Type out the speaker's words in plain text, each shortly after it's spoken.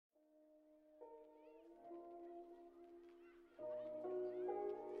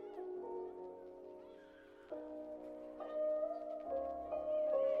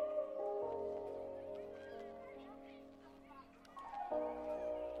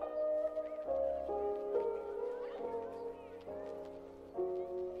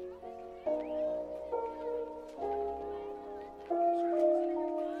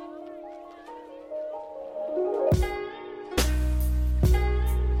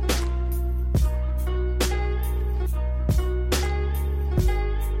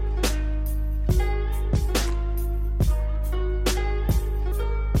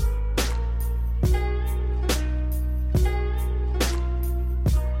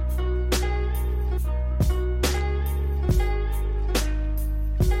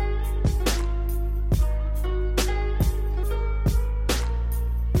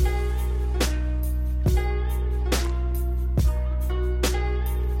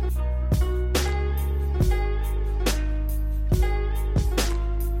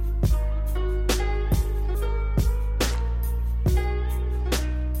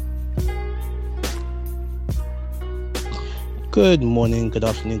Good morning, good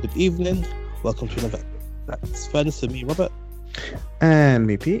afternoon, good evening. Welcome to another That's Furnace with me, Robert. And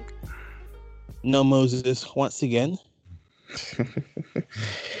me, Pete. No Moses once again.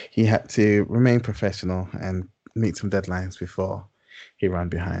 He had to remain professional and meet some deadlines before he ran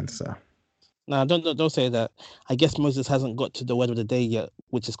behind. So, Now, don't say that. I guess Moses hasn't got to the word of the day yet,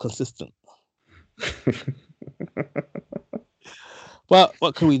 which is consistent. Well,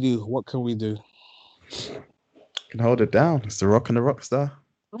 what can we do? What can we do? Can hold it down. It's the Rock and the Rockstar.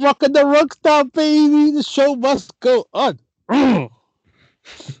 Rock and the Rockstar, baby. The show must go on. All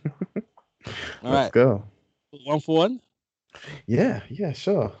Let's right. go. 1 for 1. Yeah,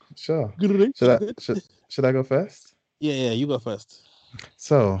 sure. Good. Should I go first? Yeah, you go first.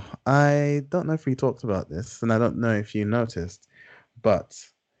 So, I don't know if we talked about this, and I don't know if you noticed, but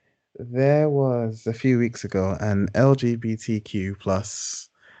there was a few weeks ago an LGBTQ plus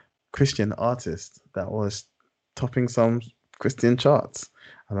Christian artist that was topping some Christian charts.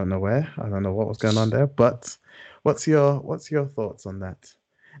 I don't know where. I don't know what was going on there. But what's your thoughts on that?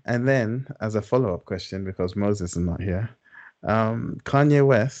 And then, as a follow-up question, because Moses is not here, Kanye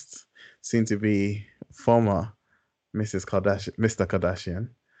West, seemed to be former Mr. Kardashian,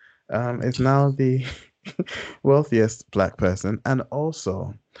 is now the wealthiest black person and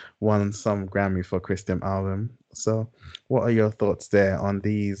also won some Grammy for Christian album. So, what are your thoughts there on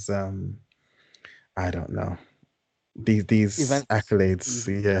these? I don't know these Events. accolades.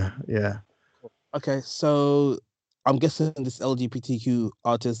 Yeah. Okay, so I'm guessing this LGBTQ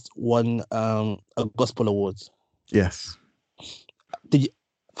artist won a gospel awards. Yes. Have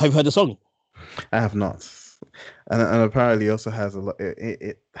you heard the song? I have not. And apparently also has a lot.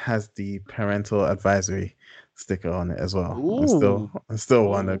 It has the parental advisory sticker on it as well. Ooh. And still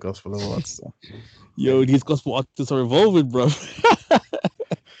won a gospel awards. So. Yo, these gospel artists are evolving, bro.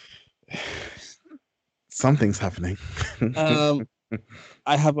 Something's happening.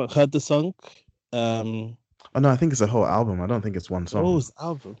 I haven't heard the song. Oh no, I think it's a whole album. I don't think it's one song. Oh, it's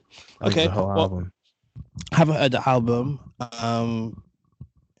album. Okay, it's a whole album. I haven't heard the album.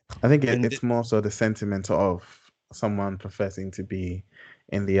 I think it's more so the sentiment of someone professing to be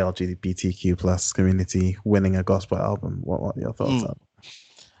in the LGBTQ plus community winning a gospel album. What are your thoughts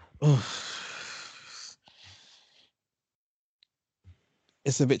on?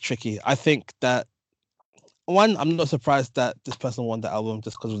 It's a bit tricky. I think that one, I'm not surprised that this person won the album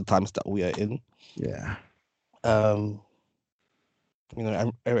just because of the times that we are in. Yeah. Everyone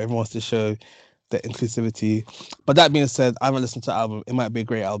wants to show the inclusivity. But that being said, I haven't listened to the album. It might be a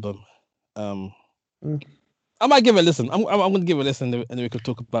great album. I might give it a listen. I'm going to give it a listen and then we can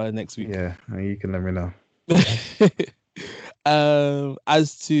talk about it next week. Yeah, you can let me know.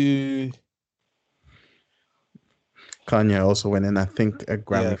 As to Kanye also winning, I think, a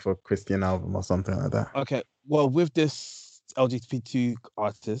Grammy for Christian album or something like that. Okay, well, with this LGBT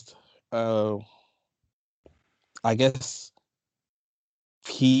artist, I guess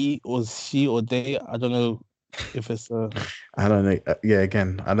he or she or they, I don't know if it's I don't know. Yeah,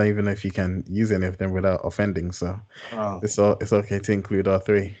 again, I don't even know if you can use any of them without offending. So it's okay to include all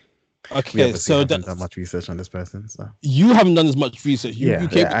three. Okay, so haven't done much research on this person. So you haven't done as much research.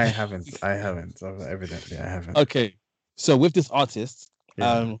 I haven't. So evidently, I haven't. Okay, so with this artist,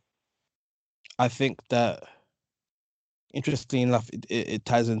 I think that interestingly enough, it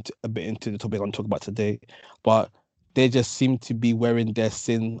ties into a bit into the topic I'm talking about today, but they just seem to be wearing their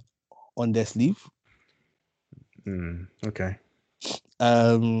sin on their sleeve. Okay.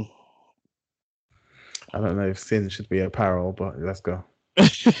 I don't know if sin should be apparel, but let's go.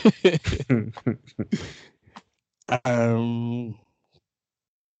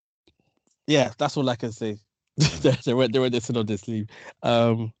 Yeah, that's all I can say. They wear their sin on their sleeve.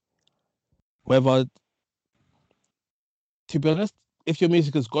 Whether, to be honest, if your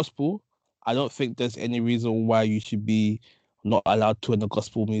music is gospel, I don't think there's any reason why you should be not allowed to win a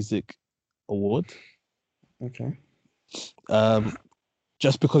gospel music award. Okay.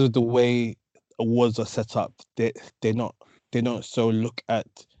 Just because of the way awards are set up, they don't so look at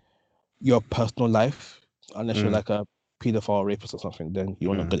your personal life unless you're like a pedophile or rapist or something. Then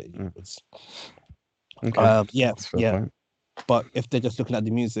you're not good at awards. Okay. Yeah. But if they're just looking at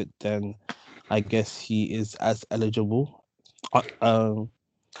the music, then I guess he is as eligible. I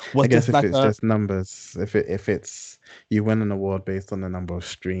guess if it's just numbers, if it's you win an award based on the number of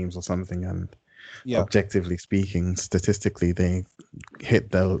streams or something, and objectively speaking, statistically they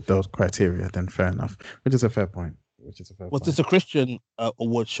hit those criteria, then fair enough. Which is a fair point. Was this a Christian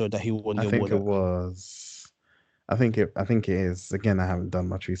award show that he won the award? I think it was. I think it is. Again, I haven't done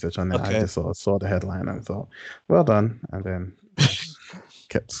much research on it. Okay. I just sort of saw the headline and thought, well done, and then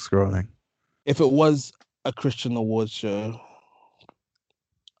kept scrolling. If it was a Christian award show,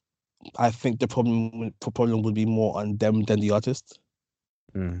 I think the problem would be more on them than the artist.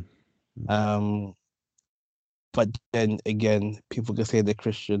 Mm. But then again, people can say they're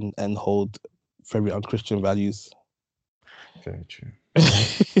Christian and hold very unchristian values. Very true.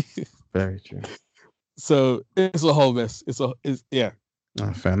 Very true. So it's a whole mess. It's yeah.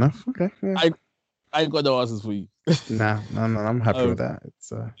 Oh, fair enough. Okay. Yeah. I got no answers for you. No, I'm happy with that.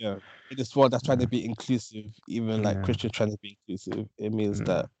 It's yeah. In this world that's trying yeah. to be inclusive, even like Yeah. Christians trying to be inclusive, it means Mm.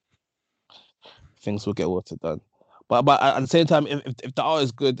 that things will get watered down. But at the same time, if the art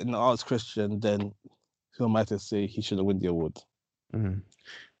is good and the art is Christian, then who am I to say he shouldn't win the award? Mm.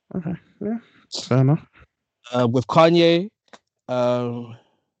 Okay. Yeah. Fair enough. With Kanye,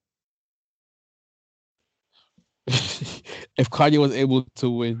 if Kanye was able to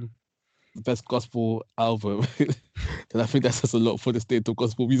win the best gospel album, then I think that says a lot for the state of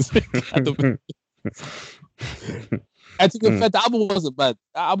gospel music. And to be fair, the album wasn't bad.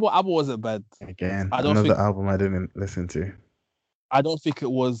 The album wasn't bad. Again, I don't another think album I didn't listen to. I don't think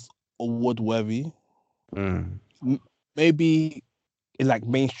it was award worthy. Mm. Maybe in like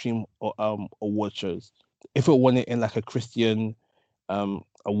mainstream or award shows. If it won it in like a Christian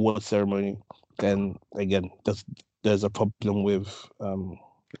award ceremony, then again there's a problem with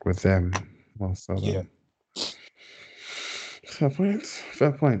them. Well, so yeah. Fair point.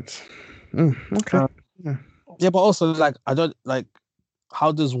 Fair point. Okay. Yeah, but also like I don't like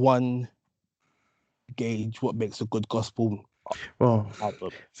how does one gauge what makes a good gospel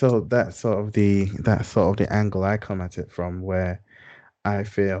album? So that's sort of the angle I come at it from, where I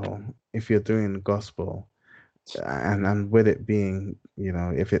feel if you're doing gospel, and with it being,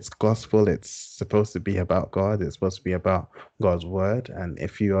 if it's gospel, it's supposed to be about God. It's supposed to be about God's word. And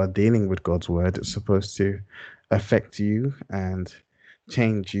if you are dealing with God's word, it's supposed to affect you and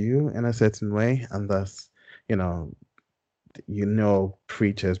change you in a certain way. And thus,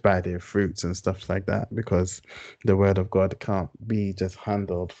 preachers by their fruits and stuff like that, because the word of God can't be just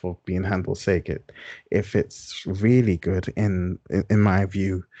handled for being handled sake. If it's really good in my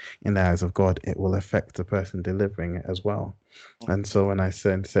view, in the eyes of God, it will affect the person delivering it as well. And so when I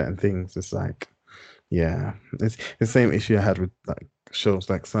say certain things, it's like, yeah, it's the same issue I had with like shows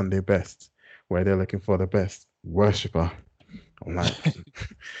like Sunday Best, where they're looking for the best worshiper. I'm like,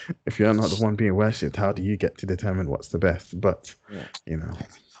 if you're not the one being worshipped, how do you get to determine what's the best? But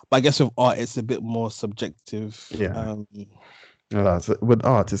But I guess with art, it's a bit more subjective. Yeah. With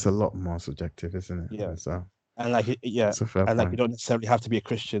art, it's a lot more subjective, isn't it? Yeah. So, and like it's a fair and like point. you don't necessarily have to be a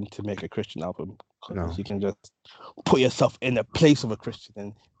Christian to make a Christian album. No. You can just put yourself in the place of a Christian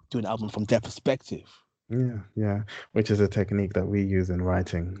and do an album from their perspective. Yeah, which is a technique that we use in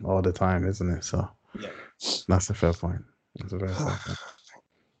writing all the time, isn't it? So, yeah, that's a fair point. That's a very fair point.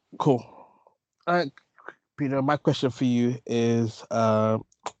 Cool. Peter, my question for you is how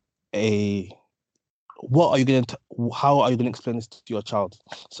are you going to explain this to your child?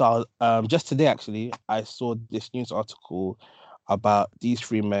 So just today, actually, I saw this news article about these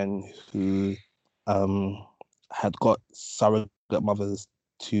three men who had got surrogate mothers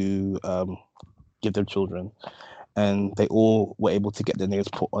to give them children, and they all were able to get their names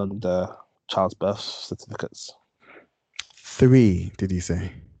put on the child's birth certificates. 3, did you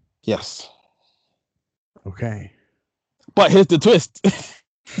say? Yes. Okay. But here's the twist.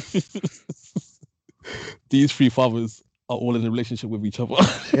 These three fathers are all in a relationship with each other.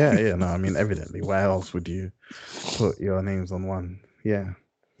 Yeah. No, I mean, evidently, why else would you put your names on one? Yeah.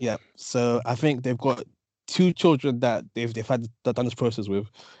 Yeah. So I think they've got 2 children that they've done this process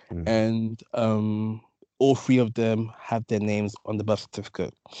with, and all 3 of them have their names on the birth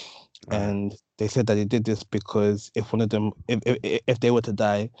certificate. And they said that they did this because if one of them, if they were to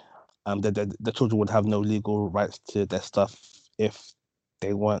die, the children would have no legal rights to their stuff if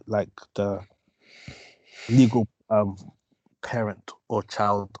they weren't like the legal parent or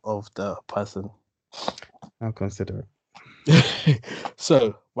child of the person. I'll consider it.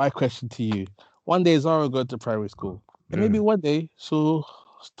 So my question to you: one day Zara will go to primary school, and maybe one day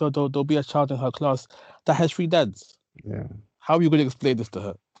there'll be a child in her class that has 3 dads. Yeah. How are you going to explain this to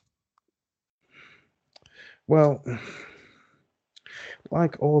her? Well,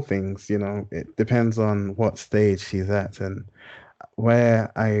 like all things, it depends on what stage she's at, and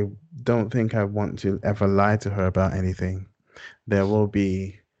where I don't think I want to ever lie to her about anything. There will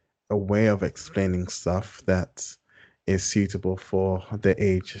be a way of explaining stuff that is suitable for the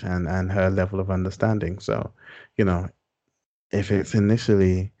age and her level of understanding. So, if it's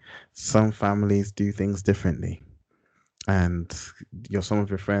initially, some families do things differently, and some of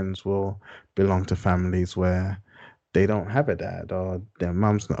your friends will belong to families where they don't have a dad, or their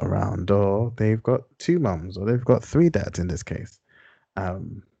mum's not around, or they've got 2 mums, or they've got 3 dads in this case.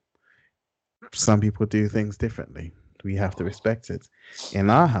 some people do things differently. We have to respect it. In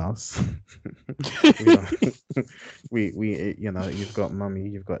our house, we don't. We you've got mummy,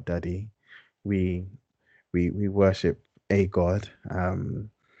 you've got daddy. We we worship a God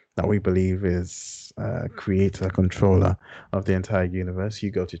that we believe is creator, controller of the entire universe.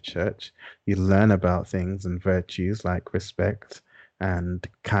 You go to church, you learn about things and virtues like respect and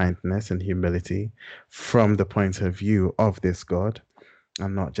kindness and humility from the point of view of this God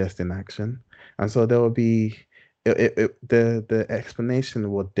and not just in action. And so there will be the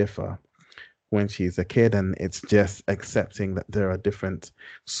explanation will differ when she's a kid, and it's just accepting that there are different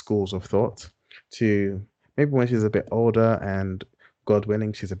schools of thought, to maybe when she's a bit older and God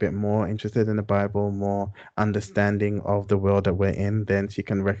willing, she's a bit more interested in the Bible, more understanding of the world that we're in, then she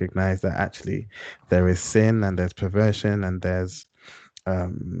can recognize that actually there is sin and there's perversion and there's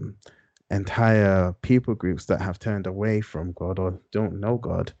um, entire people groups that have turned away from God or don't know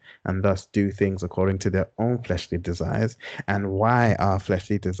God and thus do things according to their own fleshly desires, and why our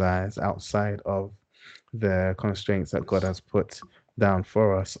fleshly desires outside of the constraints that God has put down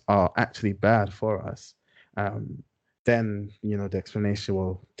for us are actually bad for us. Then the explanation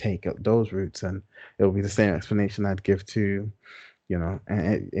will take up those roots, and it will be the same explanation I'd give to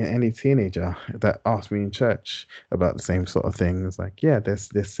any teenager that asked me in church about the same sort of thing. It's like, yeah, there's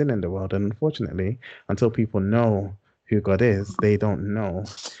sin in the world, and unfortunately, until people know who God is, they don't know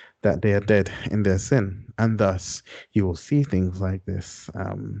that they are dead in their sin, and thus you will see things like this.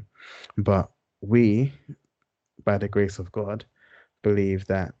 But we, by the grace of God, believe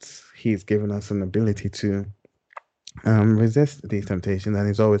that He's given us an ability to resist these temptations, and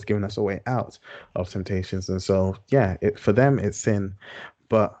He's always given us a way out of temptations. And so, yeah, for them it's sin,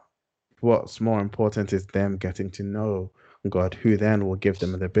 but what's more important is them getting to know God, who then will give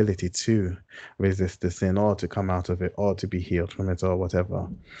them the ability to resist the sin or to come out of it or to be healed from it or whatever.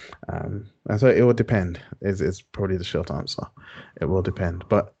 And so it will depend, is probably the short answer. It will depend,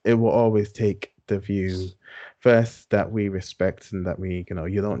 but it will always take the view first that we respect and that we,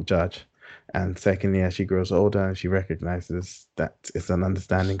 you don't judge. And secondly, as she grows older and she recognizes that it's an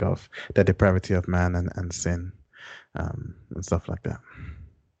understanding of the depravity of man and sin and stuff like that.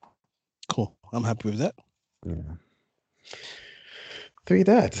 Cool. I'm happy with that. Yeah. Three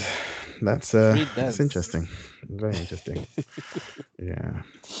dads. That's interesting. Very interesting. Yeah.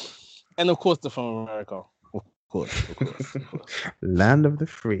 And of course, they're from America. Of course. Land of the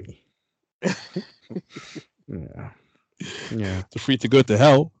free. Yeah. Yeah. The free to go to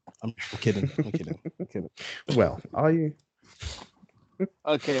hell. I'm kidding. Well, are you?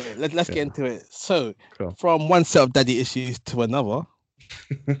 Okay, let's get into it. So, from one set of daddy issues to another,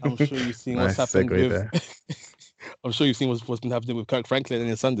 I'm sure you've seen what's happened with. I'm sure you've seen what's been happening with Kirk Franklin and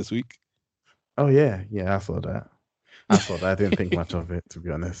his son this week. Oh yeah, I saw that. I didn't think much of it, to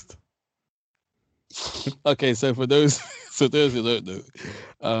be honest. Okay, so for those who don't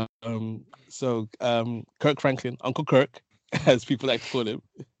know, Kirk Franklin, Uncle Kirk, as people like to call him,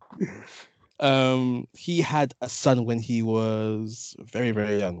 he had a son when he was very,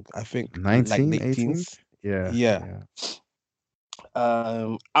 very young. I think 19, like late 18? teens. Yeah.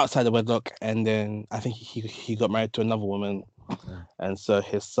 Outside the wedlock, and then I think he got married to another woman, and so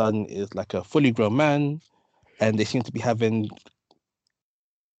his son is like a fully grown man, and they seem to be having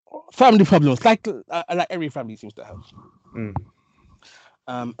family problems, like every family seems to have.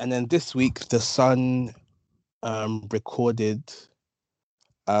 And then this week, the son recorded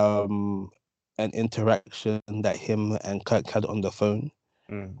an interaction that him and Kirk had on the phone,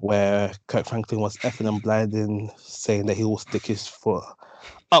 where Kirk Franklin was effing and blinding, saying that he will stick his foot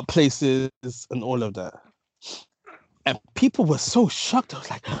up places and all of that. And people were so shocked. I was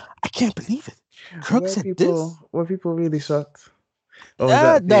like, I can't believe it. Kirk said this? Were people really shocked? Or is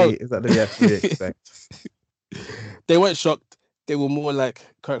that the reaction we expect? They weren't shocked. They were more like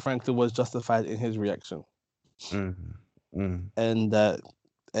Kirk Franklin was justified in his reaction. And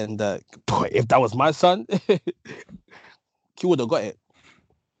boy, if that was my son, he would have got it.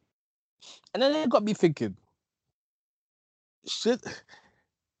 And then it got me thinking, shit,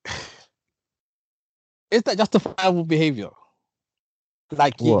 is that justifiable behavior?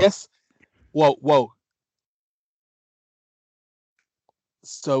 Like, what? Yes. Whoa.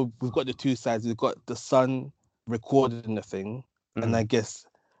 So we've got the two sides. We've got the son recording the thing, and I guess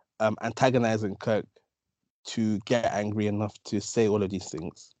antagonizing Kirk to get angry enough to say all of these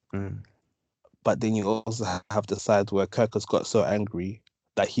things. But then you also have the side where Kirk has got so angry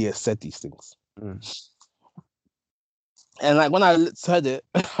that he has said these things. And like when I heard it,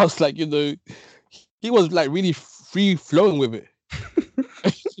 I was like, he was like really free flowing with it.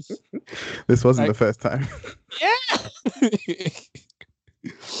 This wasn't the first time. Yeah.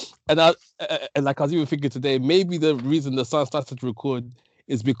 and like I was even thinking today, maybe the reason the son started to record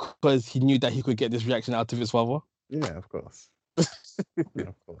is because he knew that he could get this reaction out of his father. Yeah, of course. Yeah,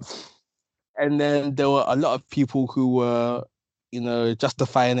 of course. And then there were a lot of people who were,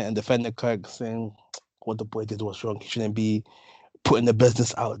 justifying it and defending Kirk, saying what the boy did was wrong. He shouldn't be putting the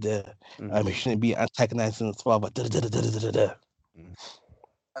business out there. He shouldn't be antagonizing his father.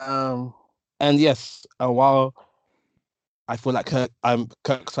 And yes, while I feel like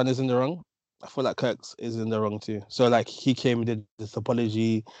Kirk's son is in the wrong, I feel like Kirk's is in the wrong too. So like he came and did this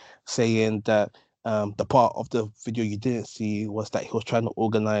apology, saying that the part of the video you didn't see was that he was trying to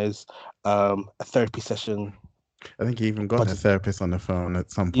organize a therapy session. I think he even got a therapist on the phone at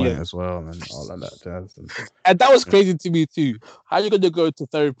some point as well, and all of that jazz. And that was crazy to me too. How are you going to go to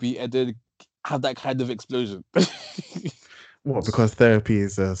therapy and then have that kind of explosion? What? Because therapy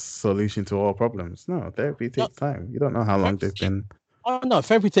is a solution to all problems? No, therapy takes time. You don't know how long they've been. Oh no,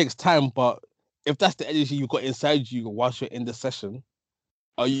 therapy takes time, but if that's the energy you got inside you whilst you're in the session,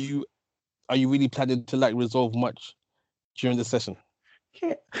 are you really planning to like resolve much during the session?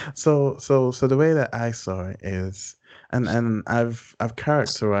 Yeah. So the way that I saw it is, and I've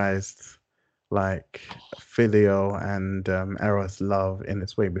characterized like filial and eros love in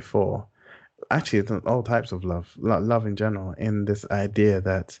this way before. Actually, it's all types of love, love in general, in this idea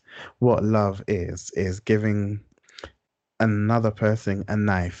that what love is giving another person a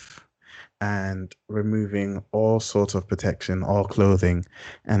knife and removing all sorts of protection, all clothing,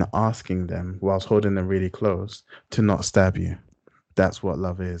 and asking them, whilst holding them really close, to not stab you. That's what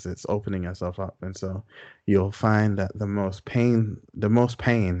love is. It's opening yourself up. And so you'll find that the most pain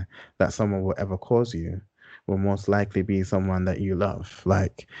that someone will ever cause you will most likely be someone that you love.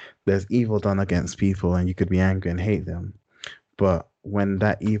 Like there's evil done against people and you could be angry and hate them. But when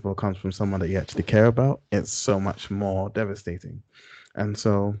that evil comes from someone that you actually care about, it's so much more devastating. And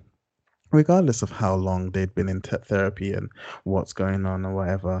so regardless of how long they'd been in therapy and what's going on or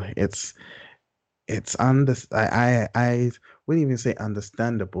whatever, I wouldn't even say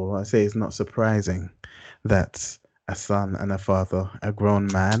understandable. I say it's not surprising that a son and a father, a grown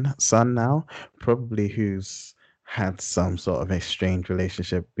man, son now, probably who's had some sort of a strange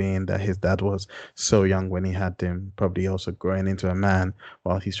relationship, being that his dad was so young when he had him, probably also growing into a man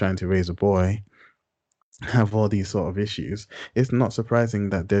while he's trying to raise a boy, have all these sort of issues. It's not surprising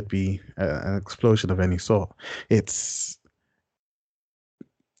that there'd be an explosion of any sort. It's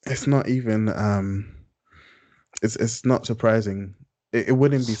not even it's not surprising. It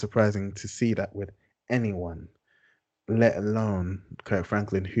wouldn't be surprising to see that with anyone, let alone Kirk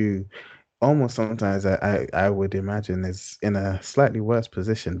Franklin, who almost sometimes I would imagine is in a slightly worse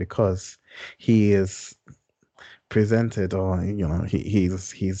position because he is presented, or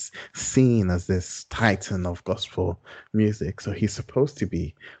he's seen as this titan of gospel music, so he's supposed to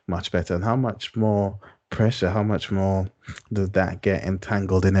be much better. And how much more pressure, how much more does that get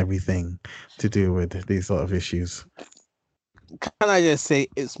entangled in everything to do with these sort of issues? Can I just say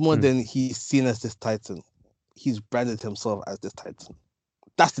it's more than he's seen as this titan, he's branded himself as this titan.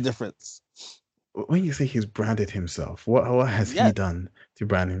 That's the difference. When you say he's branded himself, what has he done to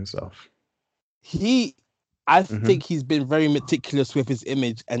brand himself? I think he's been very meticulous with his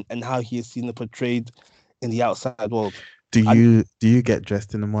image and how he is seen and portrayed in the outside world. Do you get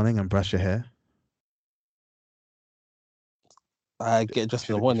dressed in the morning and brush your hair? I get dressed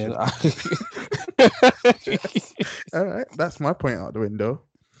in the morning. All right, that's my point out the window.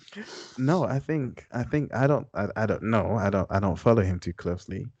 No, I don't know. I don't follow him too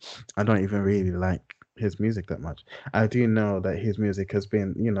closely. I don't even really like his music that much. I do know that his music has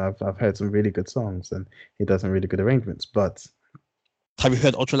been, I've heard some really good songs and he does some really good arrangements, but have you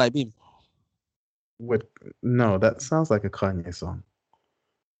heard Ultralight Beam? No, that sounds like a Kanye song.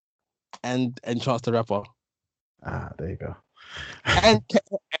 And Chance the Rapper. Ah, there you go.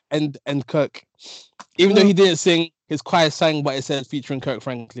 and Kirk. Even though he didn't sing, his choir sang, but it said featuring Kirk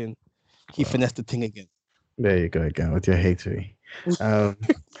Franklin. He finessed the thing again. There you go again with your hatery.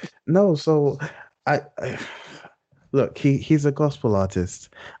 No, so I look, he's a gospel artist.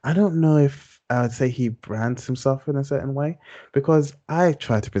 I don't know if I would say he brands himself in a certain way because I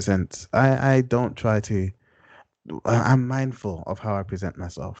try to present. I don't try to. I'm mindful of how I present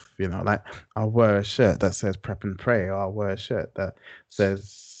myself. Like I'll wear a shirt that says "Prep and Pray," or I'll wear a shirt that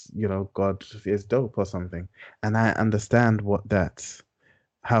says, "God is dope" or something, and I understand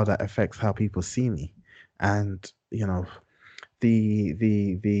how that affects how people see me, and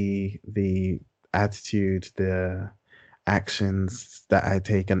the attitude, the actions that I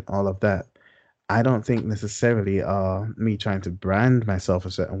take, and all of that. I don't think necessarily are me trying to brand myself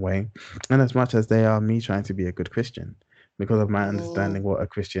a certain way, and as much as they are me trying to be a good Christian, because of my Mm, understanding what a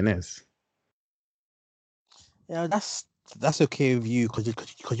Christian is. yeah, that's okay with you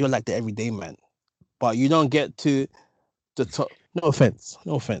because you're like the everyday man, but you don't get to the top. No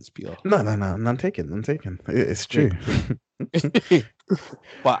offense, Peter. No, no, no, none taken, none taken. It's true. Great, great.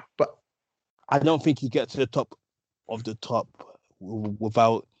 But But I don't think you get to the top of the top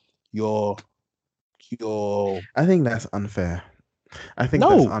without your your. I think that's unfair. I think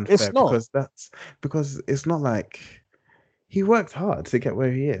that's No, it's unfair not. because it's not like he worked hard to get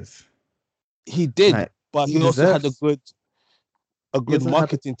where he is. He did, Like but he he also had deserves. a He good also had.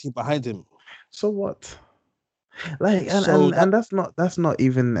 marketing team behind him. So what? Like and So and that and that's not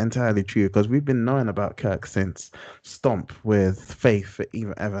even entirely true because we've been knowing about Kirk since Stomp with Faith,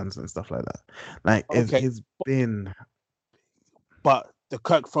 even Evans and stuff like that. Like okay, it's been but the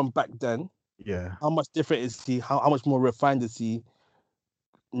Kirk from back then, yeah. how much different is he? How much more refined is he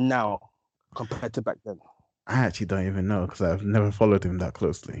now compared to back then? I actually don't even know because I've never followed him that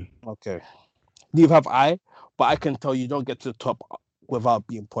closely. Okay, neither have I, but I can tell you don't get to the top without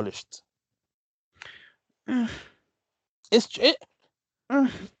being polished. Eh, It. eh,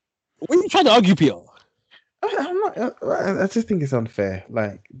 What are you trying to argue, Peter? I'm not. I just think it's unfair.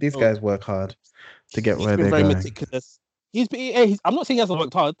 Like these Oh, guys work hard to get he's where been they're very going. meticulous. I'm not saying he hasn't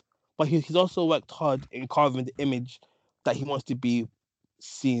worked hard, but he's also worked hard in carving the image that he wants to be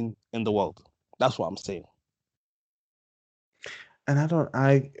seen in the world. That's what I'm saying. And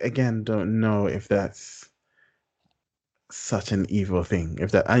I again don't know if that's such an evil thing.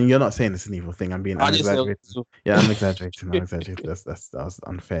 If that, and you're not saying it's an evil thing. I I'm just say exaggerating. so. Yeah, I'm exaggerating. I'm exaggerating. That was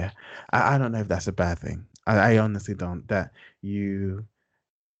unfair. I don't know if that's a bad thing. I honestly don't. That you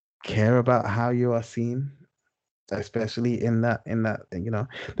care about how you are seen, especially in that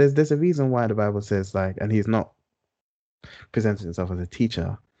there's a reason why the Bible says like, and he's not presented himself as a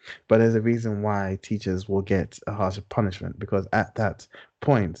teacher, but there's a reason why teachers will get a harsher punishment because at that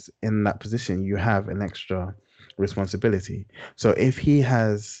point in that position you have an extra responsibility. So if he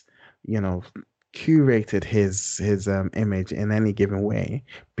has, you know, curated his image in any given way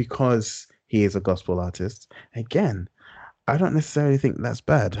because he is a gospel artist, again, I don't necessarily think that's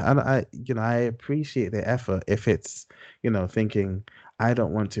bad. I appreciate the effort if it's, thinking I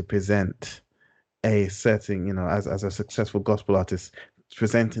don't want to present a setting, as a successful gospel artist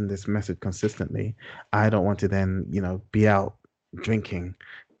presenting this message consistently, I don't want to then, be out drinking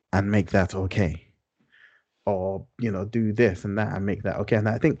and make that okay. Or, do this and that and make that okay. And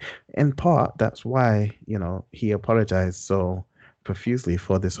I think in part that's why, he apologized so profusely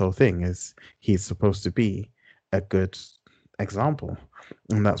for this whole thing is he's supposed to be a good example.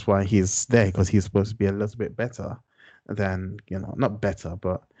 And that's why he's there because he's supposed to be a little bit better than, not better,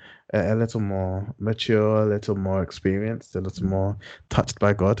 but a little more mature, a little more experienced, a little more touched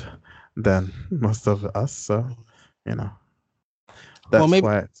by God than most of us. So, you know, Well, that's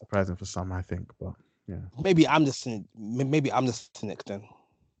why it's surprising for some, I think. But yeah. maybe I'm the cynic. Maybe I'm the cynic then,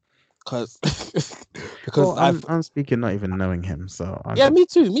 because Well, because I'm speaking not even knowing him, so I'm yeah, just me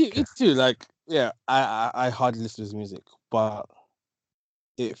too, me okay. too. Like yeah, I hardly listen to his music, but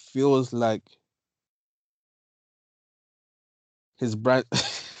it feels like his brand.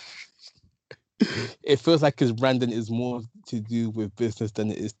 It feels like his branding is more to do with business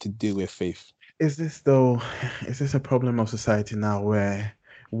than it is to do with faith. Is this though? Is this a problem of society now where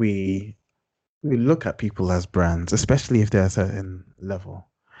we we look at people as brands, especially if they're a certain level?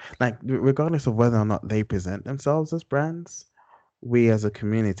 Like regardless of whether or not they present themselves as brands, we as a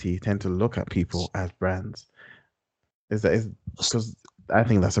community tend to look at people as brands. Is because I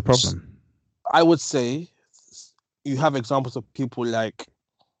think that's a problem. I would say you have examples of people like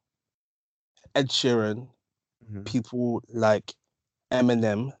Ed Sheeran, Hmm. people like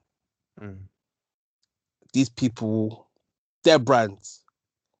Eminem. Mm. These people, they're brands,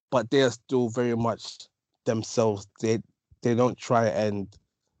 but they are still very much themselves. They don't try and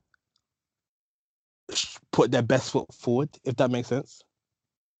put their best foot forward, if that makes sense.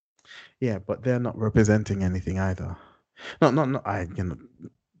 Yeah, but they're not representing anything either. Not I,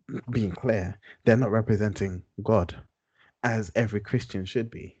 being clear, they're not representing God as every Christian should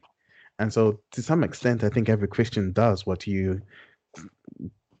be. And so, to some extent, I think every Christian does what you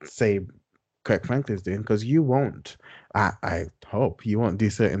say Kirk Franklin is doing, because you won't, I hope, you won't do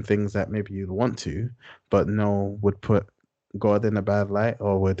certain things that maybe you'd want to, but no would put God in a bad light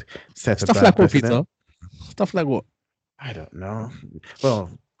or would set a Stuff bad like what, precedent. Peter? Stuff like what? I don't know. Well,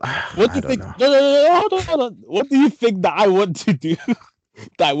 What do I you don't think? know. No, hold on. What do you think that I want to do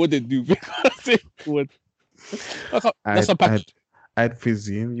that I wouldn't do because it would? Let's I'd, unpack. I'd, I'd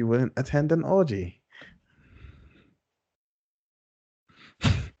presume you wouldn't attend an orgy.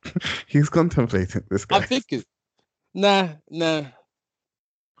 He's contemplating this I'm guy. thinking. Nah.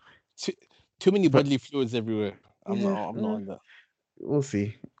 Too, too many But bodily fluids everywhere. I'm yeah, not. I'm not on that. we'll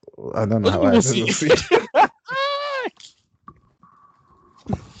see. I don't know What do how you mean I we'll said see? we'll see.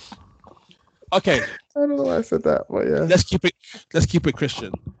 Okay, I don't know why I said that, but yeah. let's keep it. Let's keep it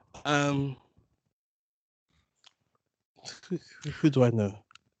Christian. Um, who do I know?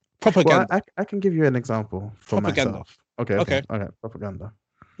 Well, Propaganda. I can give you an example for Propaganda. myself. Okay. Okay. Propaganda.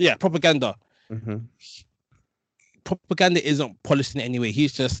 Yeah, propaganda. Hmm. Propaganda isn't polished in any way.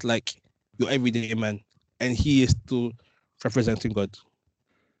 He's just like your everyday man, and he is still representing God.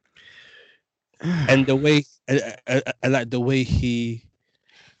 And the way, I like the way he.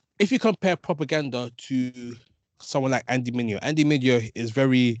 If you compare propaganda to someone like Andy Mineo is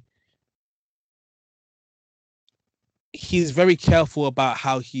very. He's very careful about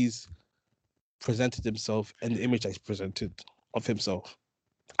how he's presented himself and the image that he's presented of himself.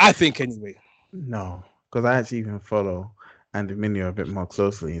 I think anyway. No, because I actually even follow Andy Mineo a bit more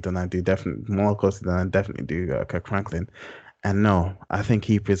closely than I do definitely more closely than I definitely do Kirk Franklin. And no, I think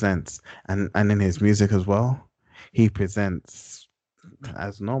he presents and in his music as well, he presents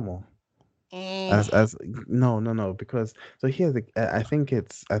as normal. Mm, As no, because so here's the I think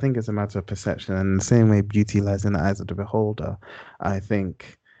it's a matter of perception, and the same way beauty lies in the eyes of the beholder, I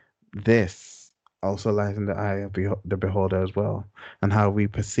think this also lies in the eye of the beholder as well, and how we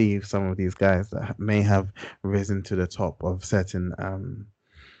perceive some of these guys that may have risen to the top of certain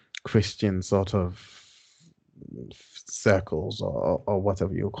Christian sort of circles or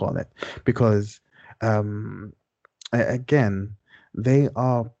whatever you call it, because um again, they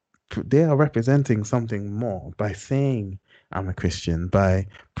are they are representing something more by saying I'm a Christian, by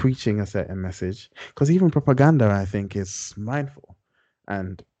preaching a certain message. Because even propaganda, I think, is mindful.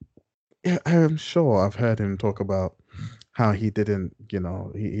 And yeah, I'm sure I've heard him talk about how he didn't,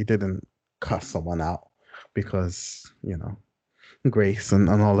 he didn't cuss someone out because, grace and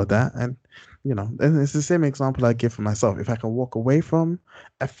all of that. And, and it's the same example I give for myself. If I can walk away from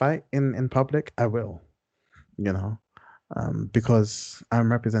a fight in public, I will, you know because I'm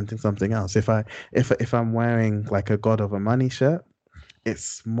representing something else. If I'm wearing like a God of a money shirt,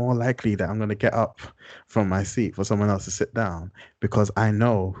 it's more likely that I'm going to get up from my seat for someone else to sit down because I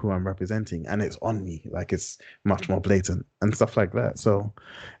know who I'm representing and it's on me. Like it's much more blatant and stuff like that. So,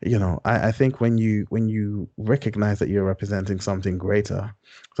 I think when you recognize that you're representing something greater,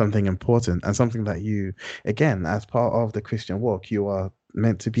 something important, and something that you, again, as part of the Christian walk, you are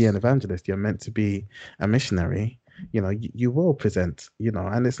meant to be an evangelist. You're meant to be a missionary. You will present.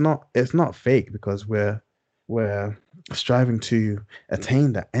 And it's not fake because we're striving to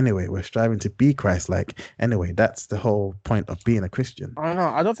attain that anyway. We're striving to be Christ-like anyway. That's the whole point of being a Christian. I don't know.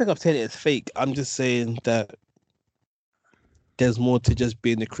 I don't think I've said it as fake. I'm just saying that there's more to just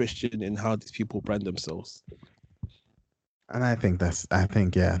being a Christian in how these people brand themselves. And I think that's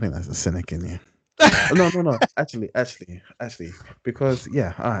a cynic in you. No. Actually, because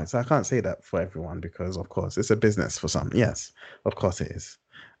yeah, all right. So I can't say that for everyone because, of course, it's a business for some. Yes, of course it is.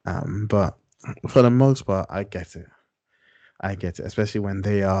 But for the most part, I get it. I get it, especially when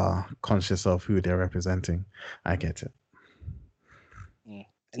they are conscious of who they're representing. I get it. Mm.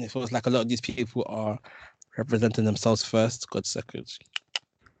 And it feels like a lot of these people are representing themselves first, God second.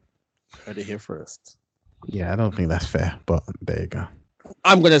 Heard it here first. Yeah, I don't think that's fair, but there you go.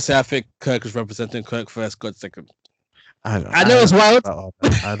 I'm gonna say I think Kirk is representing Kirk first, God second. I I know it's don't know wild. about all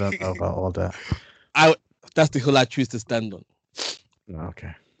that. I don't know about all that. I That's the hill I choose to stand on. No,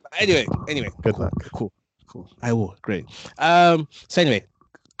 okay. Anyway, Good cool, luck. cool. I will. Great. So anyway,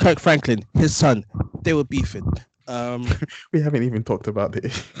 Kirk Franklin, his son, they were beefing. We haven't even talked about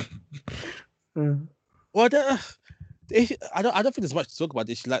this. Mm. Well, I don't think there's much to talk about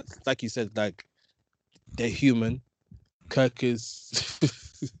this. Like you said, like they're human. Kirk is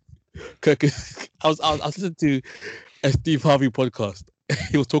Kirk is. I was listening to a Steve Harvey podcast.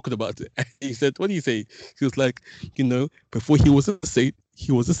 He was talking about it. He said, "What do you say?" He was like, before he was a saint,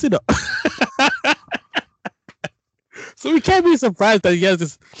 he was a sinner. So we can't be surprised that he has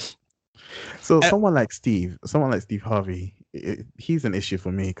this. So Uh, someone like Steve Harvey, he's an issue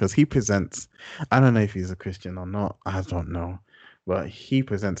for me because he presents. I don't know if he's a Christian or not. I don't know, but he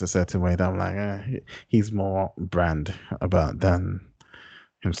presents a certain way that I'm like, he's more brand about than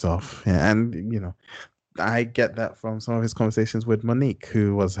himself. Yeah, and I get that from some of his conversations with Monique,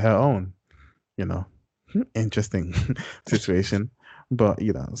 who was her own, you know, interesting situation. But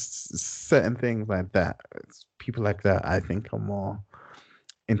certain things like that, people like that, I think are more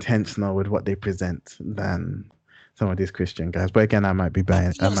intentional with what they present than some of these Christian guys. But again, I might be but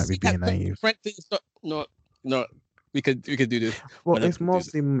buying, do you I not might be see that being Kirk naive. Franklin is not. we could do this. Well, Whenever it's we do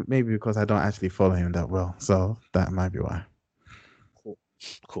this. mostly maybe because I don't actually follow him that well, so that might be why. Cool.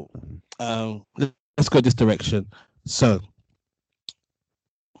 Cool. Let's go this direction. So,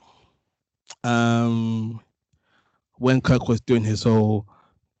 when Kirk was doing his whole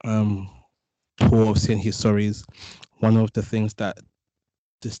tour of saying his sorries, one of the things that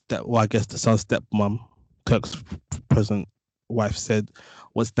I guess the son's stepmom, Kirk's present wife, said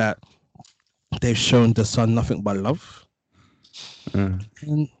was that they've shown the son nothing but love. And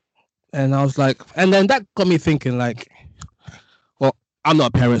I was like, and then that got me thinking, like, well, I'm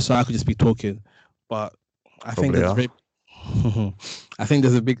not a parent, so I could just be talking, but I think there's very, I think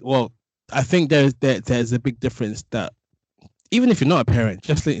there's a big, well, I think there's a big difference that even if you're not a parent,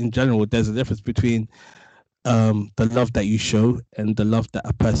 just in general, there's a difference between the love that you show and the love that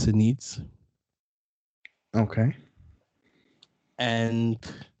a person needs. Okay. And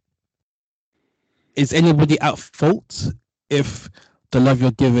is anybody at fault if the love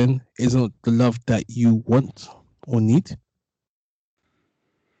you're given isn't the love that you want or need?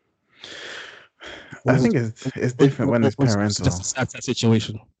 I think it's different when it's parental. It's just a sad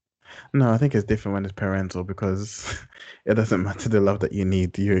situation. No, I think it's different when it's parental because it doesn't matter the love that you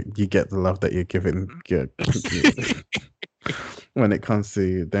need. You get the love that you're given. When it comes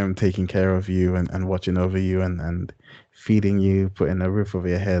to them taking care of you and watching over you and feeding you, putting a roof over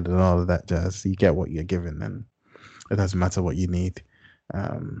your head and all of that jazz, you get what you're given, and it doesn't matter what you need.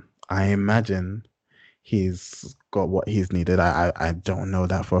 I imagine he's got what he's needed. I don't know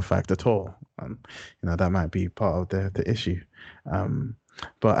that for a fact at all. That might be part of the issue.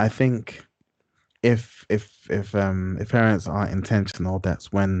 But I think if parents aren't intentional,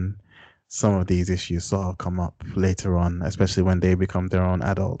 that's when some of these issues sort of come up later on, especially when they become their own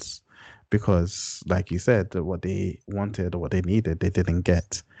adults. Because, like you said, what they wanted or what they needed, they didn't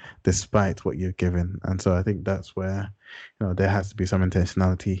get, despite what you're given. And so I think that's where, there has to be some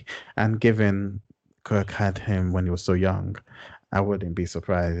intentionality. And given Kirk had him when he was so young, I wouldn't be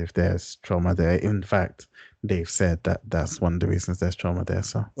surprised if there's trauma there. In fact, they've said that that's one of the reasons there's trauma there.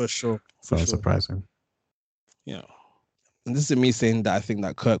 So for sure, so surprising. Yeah, and this is me saying that I think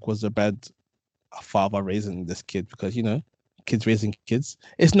that Kirk was a bad father raising this kid because kids raising kids,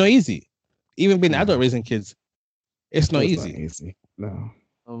 it's not easy. Even being an adult raising kids, it's not easy. Not easy. No.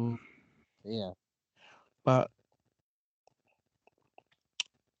 Yeah, but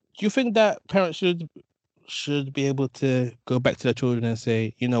do you think that parents should be able to go back to their children and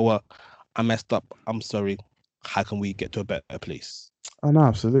say, you know what, I messed up, I'm sorry, how can we get to a better place? Oh no,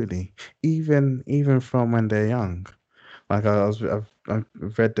 absolutely. Even from when they're young. Like I've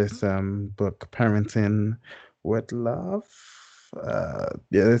read this book, Parenting with Love.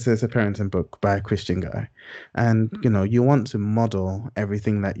 This is a parenting book by a Christian guy, and you want to model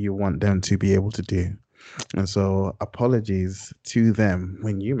everything that you want them to be able to do, and so apologies to them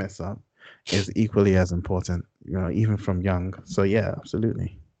when you mess up is equally as important, even from young. So yeah,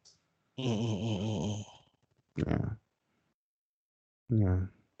 absolutely. Yeah.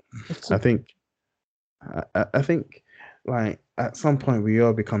 I think like at some point we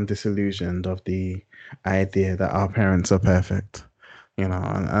all become disillusioned of the idea that our parents are perfect, and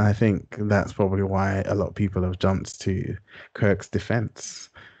I think that's probably why a lot of people have jumped to Kirk's defense.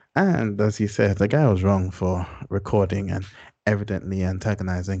 And as you said, the guy was wrong for recording and evidently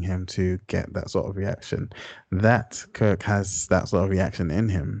antagonizing him to get that sort of reaction. That Kirk has that sort of reaction in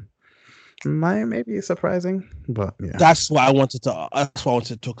him maybe surprising, but yeah. That's what I wanted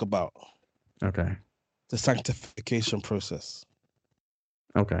to talk about. Okay. The sanctification process.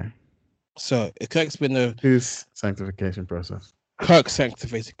 Okay. So Kirk's been whose sanctification process? Kirk's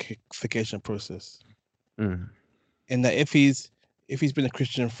sanctification process. In that if he's been a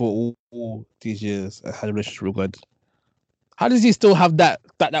Christian for all these years and had a relationship with God, how does he still have that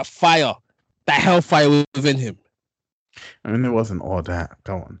fire, that hellfire within him? I mean, it wasn't all that.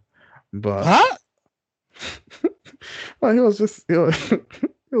 Come on, but well, he was just he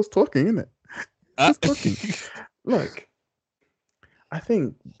was talking, innit? He's talking. Look, I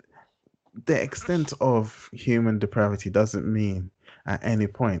think the extent of human depravity doesn't mean at any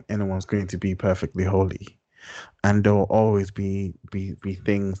point anyone's going to be perfectly holy. And there will always be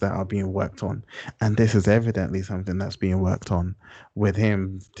things that are being worked on. And this is evidently something that's being worked on with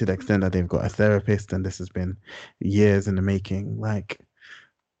him to the extent that they've got a therapist, and this has been years in the making. Like,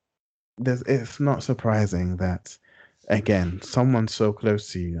 it's not surprising that, again, someone so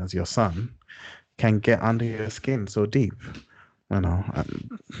close to you as your son can get under your skin so deep.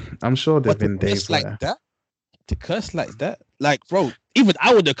 I'm sure there've been days like that. To curse like that, bro, even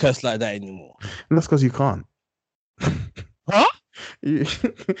I wouldn't curse like that anymore. And that's because you can't. Huh? You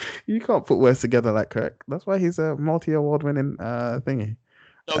you can't put words together like Kirk. That's why he's a multi-award winning thingy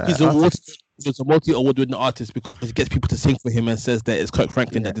No, artist. he's a multi-award winning artist because he gets people to sing for him and says that it's Kirk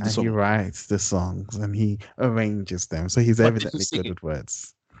Franklin Yeah, that did the and he song. writes the songs and he arranges them. So he's But did he evidently sing good it? with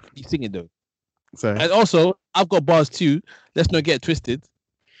words. Did he sing it though? So And also, I've got bars too. Let's not get it twisted.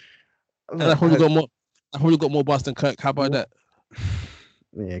 And look, I I've probably got more bars than Kirk. How about what that?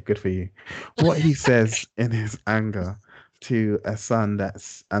 yeah, good for you. What he says in his anger to a son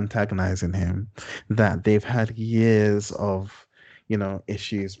that's antagonizing him, that they've had years of,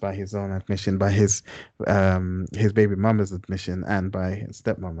 issues by his own admission, by his baby mama's admission, and by his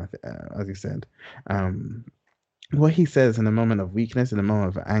stepmom, as he said. Um, what he says in a moment of weakness, in a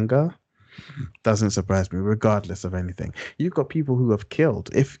moment of anger, doesn't surprise me, regardless of anything. You've got people who have killed.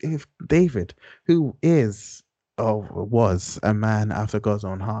 If David, who is or was a man after God's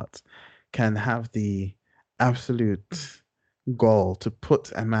own heart, can have the absolute goal to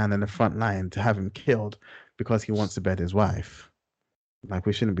put a man in the front line to have him killed because he wants to bed his wife, like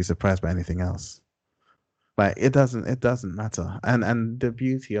we shouldn't be surprised by anything else. Like it doesn't matter. And the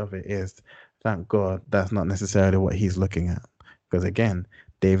beauty of it is, thank God, that's not necessarily what he's looking at. Because again,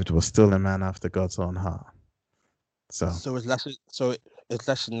 David was still a man after God's own heart. So It's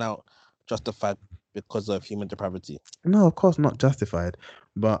lashing out justified because of human depravity. no, of course not justified,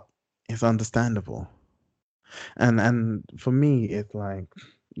 but it's understandable. And for me, it's like,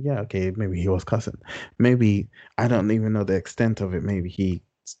 yeah, okay, maybe he was cussing. Maybe I don't even know the extent of it. Maybe he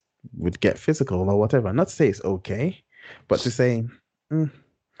would get physical or whatever. Not to say it's okay, but to say, mm,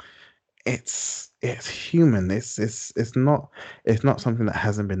 it's human. It's not something that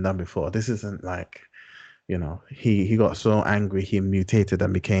hasn't been done before. This isn't like, he got so angry he mutated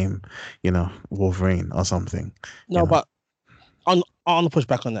and became, Wolverine or something, you No, know. but I want to push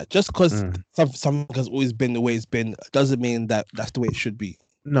back on that. Just because Mm. something has always been the way it's been doesn't mean that that's the way it should be.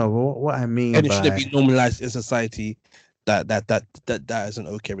 No, what I mean And it shouldn't be by normalized in society. That is an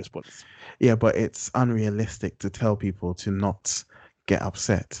okay response. yeah, but it's unrealistic to tell people to not get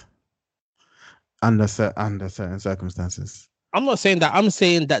upset under certain circumstances. I'm not saying that. I'm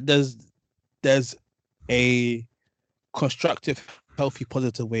saying that there's a constructive, healthy,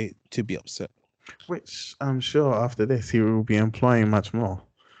 positive way to be upset. Which I'm sure after this he will be employing much more.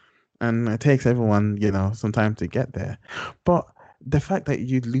 And it takes everyone, some time to get there. But the fact that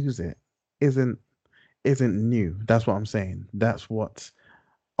you lose it isn't isn't new. That's what I'm saying. That's what's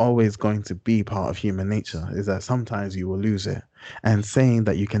always going to be part of human nature, is that sometimes you will lose it. And saying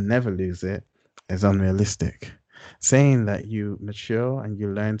that you can never lose it is unrealistic. Saying that you mature and you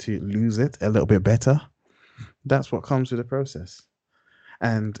learn to lose it a little bit better, that's what comes with the process.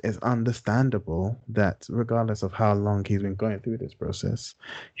 And it's understandable that regardless of how long he's been going through this process,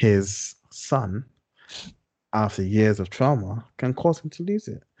 his son, after years of trauma, can cause him to lose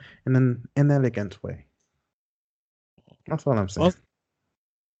it in an inelegant way. That's all I'm saying. Well,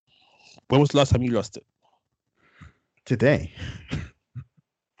 when was the last time you lost it? Today,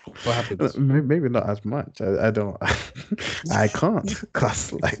 What happened? maybe not as much. I don't, I can't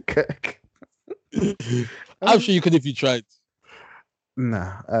cuss like Kirk. I'm sure you could if you tried.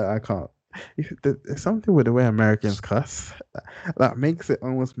 Nah, I can't. There's something with the way Americans cuss that makes it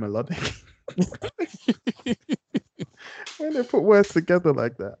almost melodic when they put words together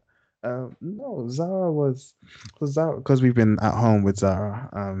like that. No, Zara was Zara because we've been at home with Zara.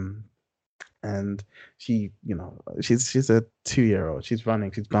 And she, she's a 2-year old. She's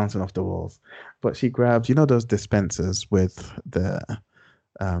running, she's bouncing off the walls, but she grabs, those dispensers with the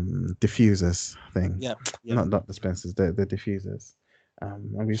diffusers thing. Yeah, yeah. Not dispensers, the diffusers.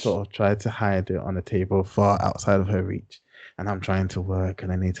 And we sort of tried to hide it on a table far outside of her reach. And I'm trying to work,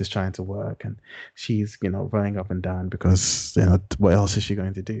 and Anita's trying to work, and she's, running up and down because, what else is she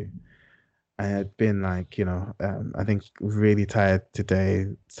going to do? I had been like, I think really tired today.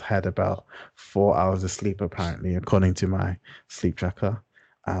 Had about 4 hours of sleep apparently, according to my sleep tracker.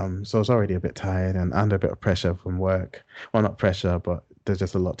 So I was already a bit tired and under a bit of pressure from work. Well, not pressure, but there's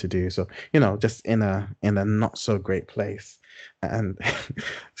just a lot to do. So, just in a not so great place. And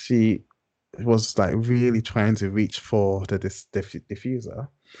she was like really trying to reach for the diffuser.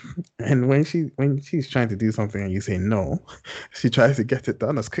 And when she's trying to do something and you say no, she tries to get it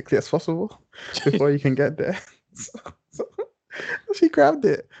done as quickly as possible before you can get there. So she grabbed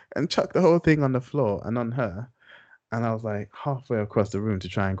it and chucked the whole thing on the floor and on her. And I was like halfway across the room to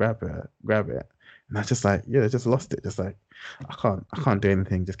try and grab it. And I just like, yeah, I just lost it. Just like, I can't do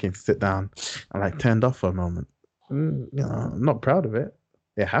anything. Just came to sit down and like turned off for a moment. I'm not proud of it.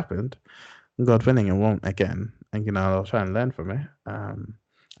 It happened. God willing, it won't again. And I'll try and learn from it.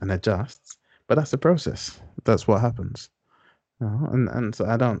 And adjust. But that's the process. That's what happens. And so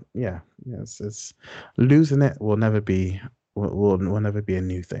I don't. Yeah, yes. It's losing it will never be a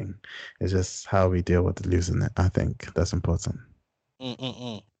new thing. It's just how we deal with losing it. I think that's important.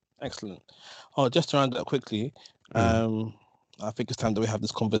 Mm-mm-mm. Excellent. Oh, just to round up quickly, Mm. um, I think it's time that we have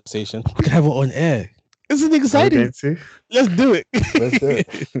this conversation. We can have it on air. Isn't it Are we going exciting? to? Let's do Let's do it.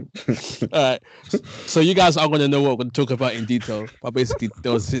 it. All right. So you guys are going to know what we're going to talk about in detail. But basically,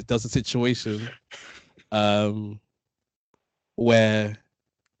 there was a situation um where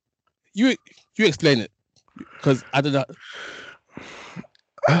you you explain it because I don't know.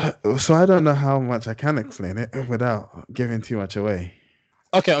 So I don't know how much I can explain it without giving too much away.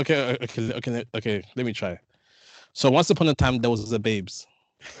 Okay. Let me try. So once upon a time, there was the babes,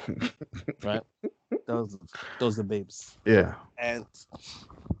 right? Those those the babes, Yeah.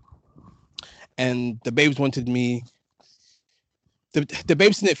 and the babes wanted me. The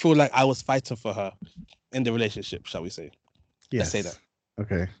babes didn't feel like I was fighting for her in the relationship, shall we say? Let's say that. Yes.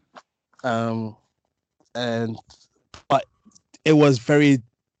 Okay. Um, and but it was very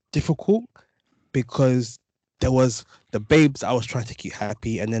difficult because there was the babes I was trying to keep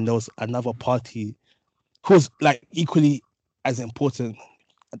happy, and then there was another party who was like equally as important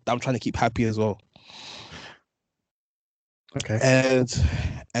that I'm trying to keep happy as well. Okay.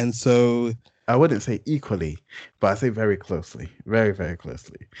 And so I wouldn't say equally, but I say very closely, very very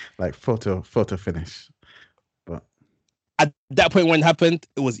closely, like photo finish. But at that point when it happened,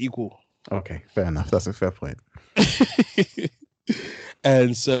 it was equal. okay, fair enough. That's a fair point.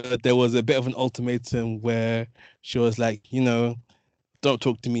 And so there was a bit of an ultimatum where she was like, don't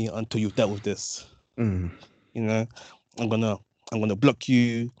talk to me until you've dealt with this. Mm. You know, I'm gonna block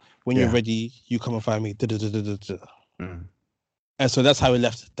you. When you're Yeah. ready, you come and find me. Mm. And so that's how we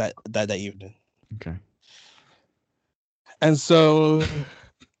left that evening. Okay. And so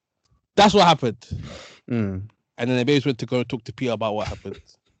that's what happened. Mm. And then the babes went to go talk to Peter about what happened.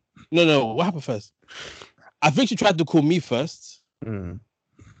 No, what happened first? I think she tried to call me first, Mm.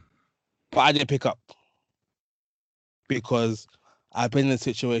 but I didn't pick up because I've been in a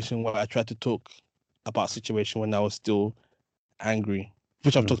situation where I tried to talk about a situation when I was still angry,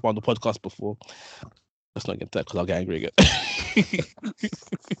 which I've Mm. talked about on the podcast before. Let's not get that because I'll get angry again.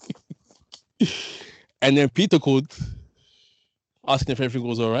 And then Peter called, asking if everything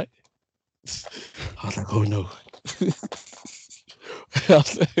was all right. I was like, oh no.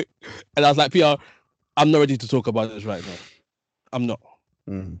 And I was like, Peter, I'm not ready to talk about this right now. I'm not.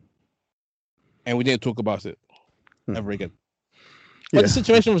 Mm. And we didn't talk about it ever again. But Yeah. the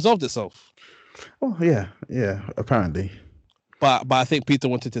situation resolved itself. Oh yeah, yeah. Apparently. But I think Peter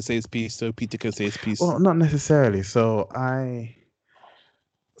wanted to say his piece, so Peter can say his piece. Well, not necessarily. So I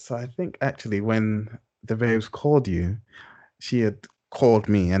think actually when the babes called you, she had called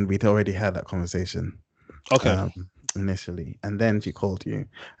me and we'd already had that conversation. Okay. Initially, and then she called you,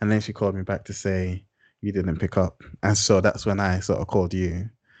 and then she called me back to say you didn't pick up, and so that's when I sort of called you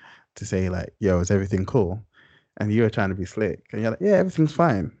to say like, "Yo, is everything cool?" And you were trying to be slick, and you're like, "Yeah, everything's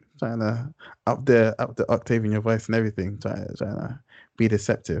fine." Trying to up the octave in your voice and everything, trying to be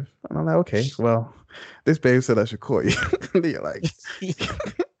deceptive. And I'm like, okay, well, this babe said I should call you. And you're like,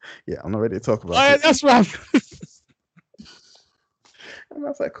 yeah, I'm not ready to talk about it. That's right. And I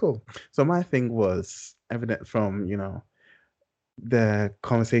was like, cool. So my thing was evident from, the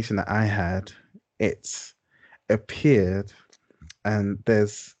conversation that I had, it appeared, and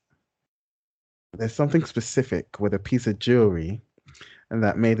there's something specific with a piece of jewelry, and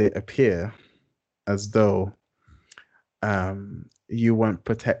that made it appear as though you weren't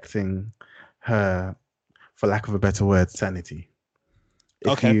protecting her, for lack of a better word, sanity. If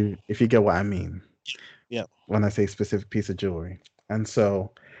Okay. you get what I mean Yeah. when I say specific piece of jewelry. And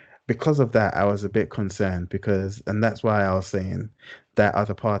so because of that, I was a bit concerned and that's why I was saying that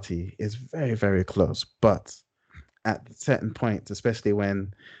other party is very, very close. But at certain points, especially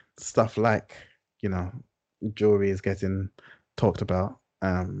when stuff like, you know, jewelry is getting talked about,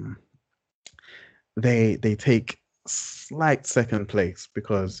 they take slight second place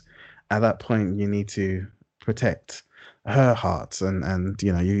because at that point you need to protect her heart and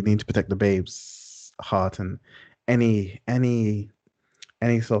you need to protect the babe's heart and any any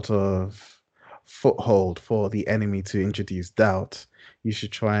any sort of foothold for the enemy to introduce doubt, you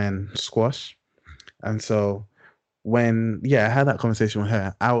should try and squash. And so I had that conversation with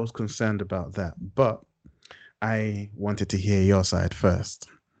her, I was concerned about that, but I wanted to hear your side first.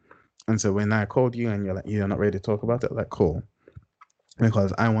 And so when I called you and you're like, you're not ready to talk about it, like, cool.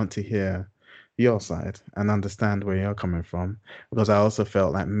 Because I want to hear your side and understand where you're coming from. Because I also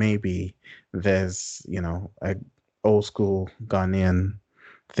felt like maybe there's, a old school Ghanaian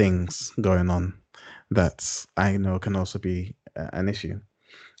things going on that I know can also be an issue.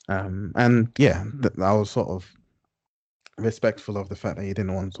 And yeah, I was sort of respectful of the fact that you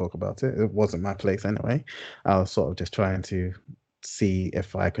didn't want to talk about it. It wasn't my place anyway. I was sort of just trying to see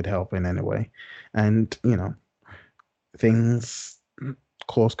if I could help in any way. And, things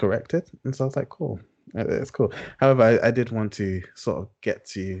course corrected. And so I was like, cool. It's cool. However, I did want to sort of get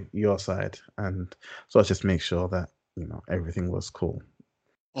to your side and sort of just make sure that, everything was cool,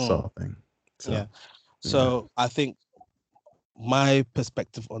 sort of thing. So, yeah. So I think my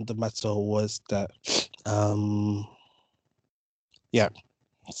perspective on the matter was that, yeah.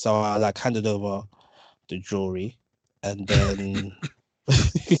 So I like handed over the jewelry, and then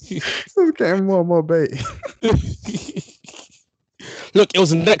it's getting more and more bait. Look, it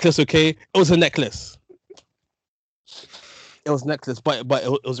was a necklace, okay? It was a necklace. It was a necklace, but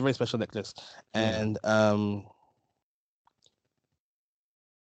it was a very special necklace, and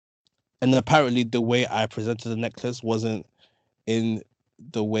apparently the way I presented the necklace wasn't in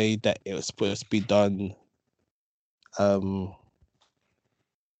the way that it was supposed to be done.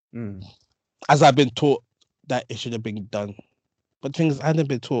 As I've been taught that it should have been done, but things I hadn't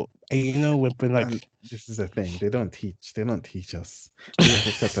been taught. And we've been like, and this is the thing. They don't teach us. They just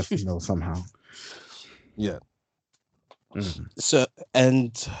expect us to know somehow. Yeah. So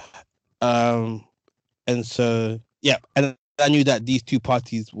and so yeah, and I knew that these two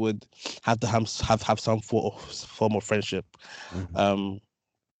parties would have to have some form of friendship,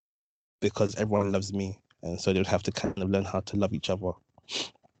 because everyone loves me, and so they would have to kind of learn how to love each other.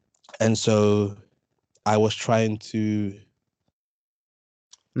 And so I was trying to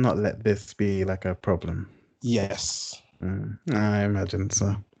not let this be like a problem. Yes. I imagine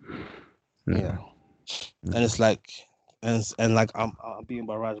so. Yeah. And it's like, and like I'm being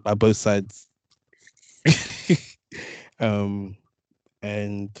barraged by both sides. And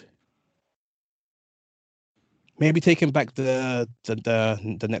maybe taking back the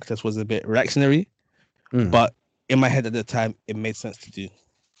necklace was a bit reactionary, but in my head at the time it made sense to do.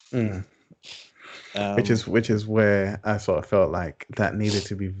 Which is where I sort of felt like that needed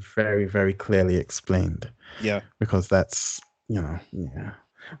to be very, very clearly explained. Yeah. Because that's, yeah.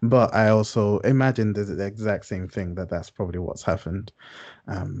 But I also imagine the exact same thing, that's probably what's happened.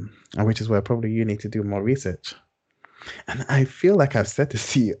 And which is where probably you need to do more research. And I feel like I've said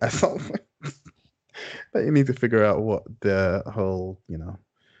this to you at some point, that you need to figure out what the whole,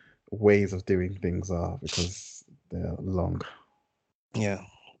 ways of doing things are, because they're long. Yeah.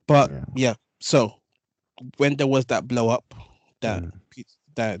 But yeah. So when there was that blow up that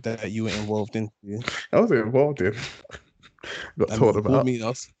you were involved in, I wasn't involved in. Got taught about me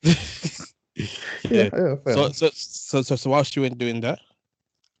else. yeah. So whilst you were doing that,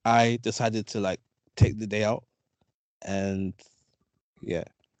 I decided to like take the day out, and yeah.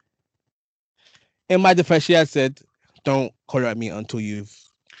 In my defense, she had said, "Don't call at me until you've."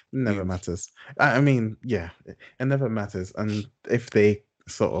 Never matters. I mean, yeah, it never matters. And if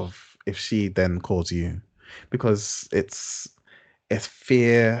she then calls you, because it's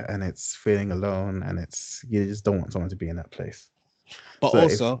fear and it's feeling alone, and you just don't want someone to be in that place. But so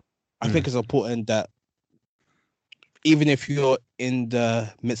also, I think it's important that even if you're in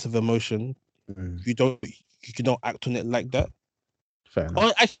the midst of emotion, you don't act on it like that. Fair enough.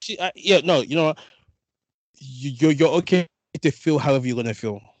 Oh, actually, no, you know what? You're okay to feel however you're gonna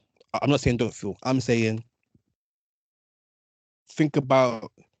feel. I'm not saying don't feel. I'm saying think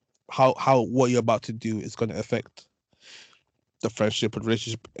about how what you're about to do is gonna affect the friendship or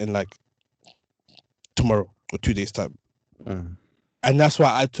relationship in like tomorrow or 2 days time. And that's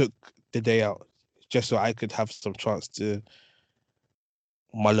why I took the day out, just so I could have some chance to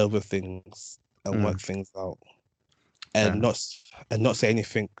mull over things and work things out, and not say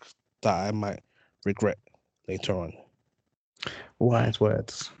anything that I might regret later on. Wise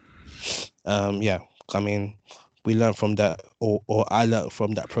words. Yeah, I mean, we learned from that, or I learned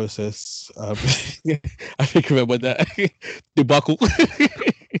from that process. I think remember that debacle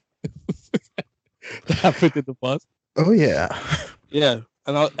that happened in the past. Oh yeah, yeah,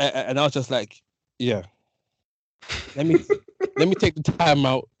 and I was just like, yeah, let me take the time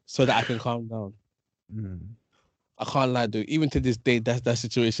out so that I can calm down. I can't lie, dude. Even to this day, that's that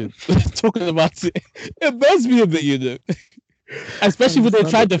situation. Talking about it, it burns me a bit, especially when they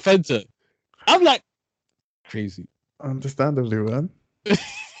try to defend her. I'm like, crazy. Understandably, man.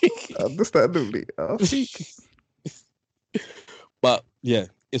 Understandably. But yeah,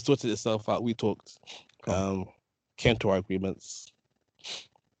 it sorted itself out. We talked, came to our agreements.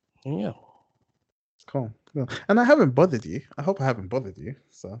 Yeah. Cool. And I haven't bothered you. I hope I haven't bothered you.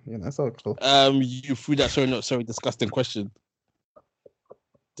 So, it's all cool. You threw that sorry disgusting question.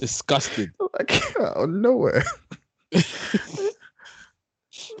 Disgusted. Like, out of nowhere.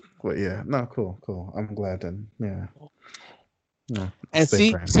 But yeah, no, cool. I'm glad, and yeah, no, And stay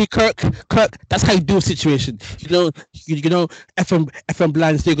see, praying. see, Kirk, that's how you do a situation. FM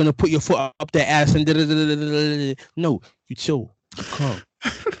blinds, they're gonna put your foot up their ass and no, you chill, you calm,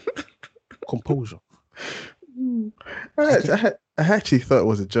 composure. Okay. I actually thought it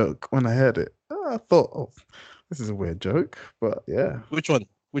was a joke when I heard it. I thought, oh, this is a weird joke, but yeah, Which one?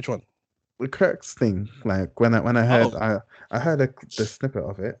 Which one? the Kirk's thing. Like when I heard Oh, I heard the snippet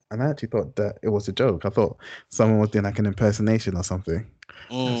of it, and I actually thought that it was a joke. I thought someone was doing like an impersonation or something.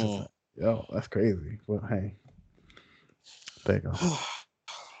 I was just mm. like, yo, that's crazy. But hey, there you go.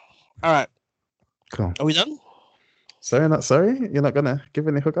 All right. Cool. Are we done? Sorry, not sorry. You're not gonna give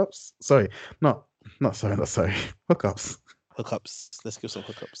any hookups? Sorry, not sorry, not sorry. Hookups. Hookups. Let's give some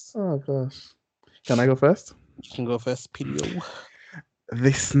hookups. Oh gosh. Can I go first? You can go first, PDO.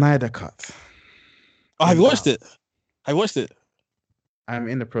 The Snyder Cut. Oh, have you is watched out. it? Have you watched it? I'm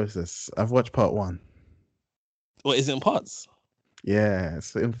in the process. I've watched part one. Or is it in parts? Yeah,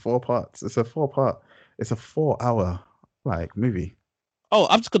 it's in 4 parts. It's a 4 part. It's a 4 hour like movie. Oh,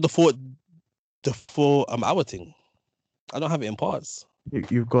 I've just got the full hour thing. I don't have it in parts.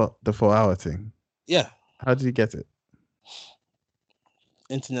 You've got the 4 hour thing. Yeah. How did you get it?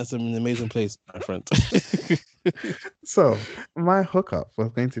 Internet's an amazing place, my friend. So my hookup was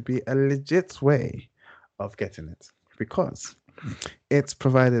going to be a legit way of getting it because it's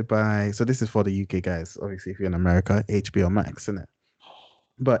provided by. So this is for the UK guys. Obviously, if you're in America, HBO Max, isn't it?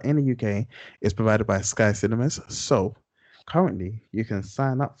 But in the UK, it's provided by Sky Cinemas. So currently, you can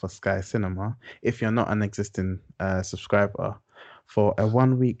sign up for Sky Cinema if you're not an existing subscriber for a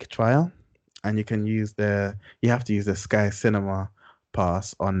 1 week trial, and you can use you have to use the Sky Cinema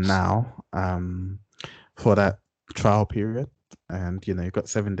pass on now for that trial period. And you've got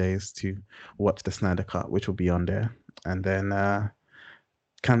 7 days to watch the Snyder Cut, which will be on there, and then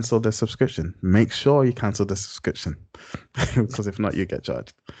cancel the subscription. Make sure you cancel the subscription because if not, you get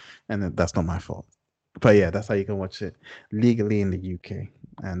charged, and that's not my fault. But yeah, that's how you can watch it legally in the UK.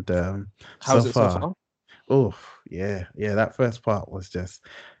 And How is it so far? oh yeah, that first part was just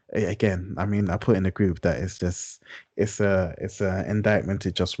again. I mean, I put in the group that it's a indictment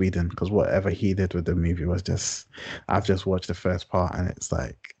to Joss Whedon because whatever he did with the movie was just. I've just watched the first part and it's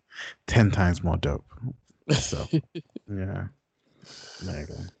like 10 times more dope. So yeah, there you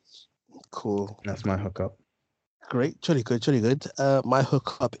go. Cool. That's my hookup. Great. Jolly good. Jolly good. My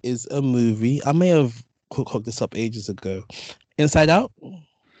hookup is a movie. I may have hooked this up ages ago. Inside Out.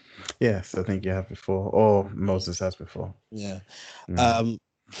 Yes, I think you have before, or Moses has before. Yeah. Mm.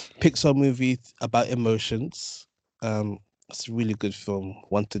 Pixar movie about emotions. It's a really good film.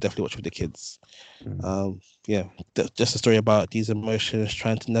 One to definitely watch with the kids. Yeah, just a story about these emotions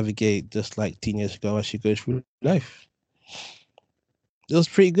trying to navigate just like teenage girl as she goes through life. It was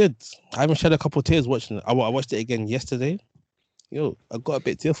pretty good. I haven't shed a couple of tears watching it. I watched it again yesterday. Yo, I got a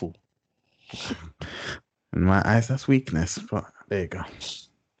bit tearful. In my eyes, that's weakness, but there you go.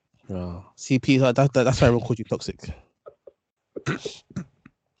 CP, that's why everyone called you toxic.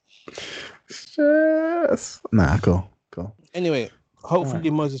 Yes. Nah, cool. Anyway, hopefully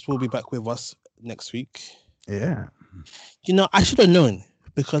Moses will be back with us next week. Yeah. I should have known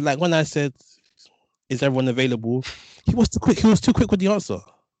because, like, when I said, "Is everyone available?" He was too quick. He was too quick with the answer.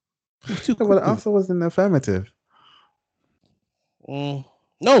 Well, the answer was in the affirmative.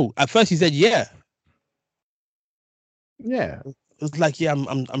 No, at first he said, "Yeah." Yeah. It was like, "Yeah,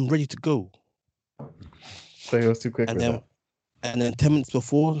 I'm ready to go." So he was too quick with that. And then 10 minutes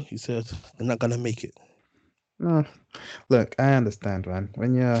before, he said, "They're not gonna make it." No, look, I understand, man.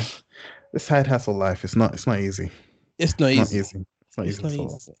 When you're this side hustle life, it's not easy. It's not easy. It's not easy at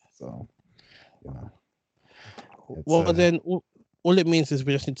all. So, well, then all it means is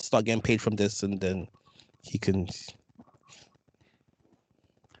we just need to start getting paid from this, and then he can.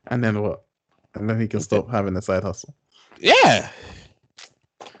 And then what? And then he can stop having a side hustle. Yeah,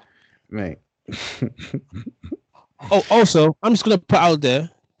 mate. Oh, also, I'm just gonna put out there.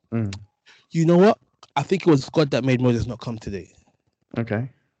 You know what? I think it was God that made Moses not come today. Okay.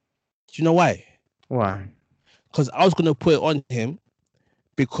 Do you know why? Why? Because I was gonna put it on him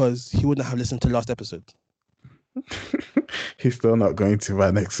because he wouldn't have listened to last episode. He's still not going to by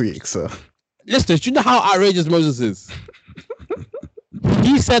next week, so. Listeners, do you know how outrageous Moses is?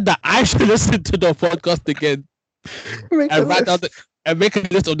 He said that I should listen to the podcast again and write down and make a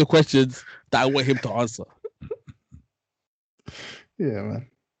list of the questions that I want him to answer. Yeah, man.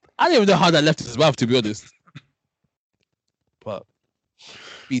 I don't even know how that left his mouth, to be honest. But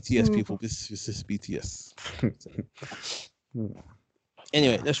BTS people, this is BTS.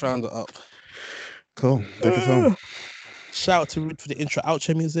 Anyway, let's round it up. Cool. Take us home. Shout out to Reed for the intro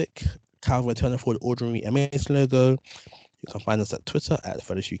outro music. Calvin Turner for the Ordinary Amazing logo. You can find us at Twitter at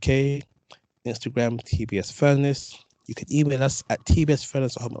Furnace UK, Instagram TBS Furnace. You can email us at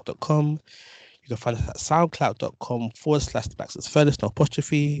tbsfurnace@hotmail.com. You can find us at soundcloud.com/Black Furnace, no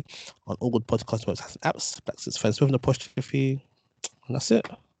apostrophe. On all good podcast websites and apps, Black Furnace with an apostrophe. And that's it.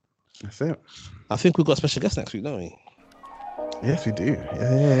 That's it. I think we've got a special guest next week, don't we? Yes, we do.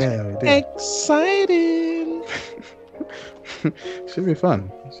 Yeah, we do. Exciting. Should be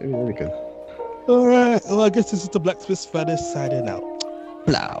fun. Should be really good. All right. Well, I guess this is the Blacksmith Furnace signing out.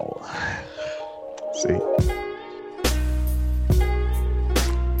 Blow. See.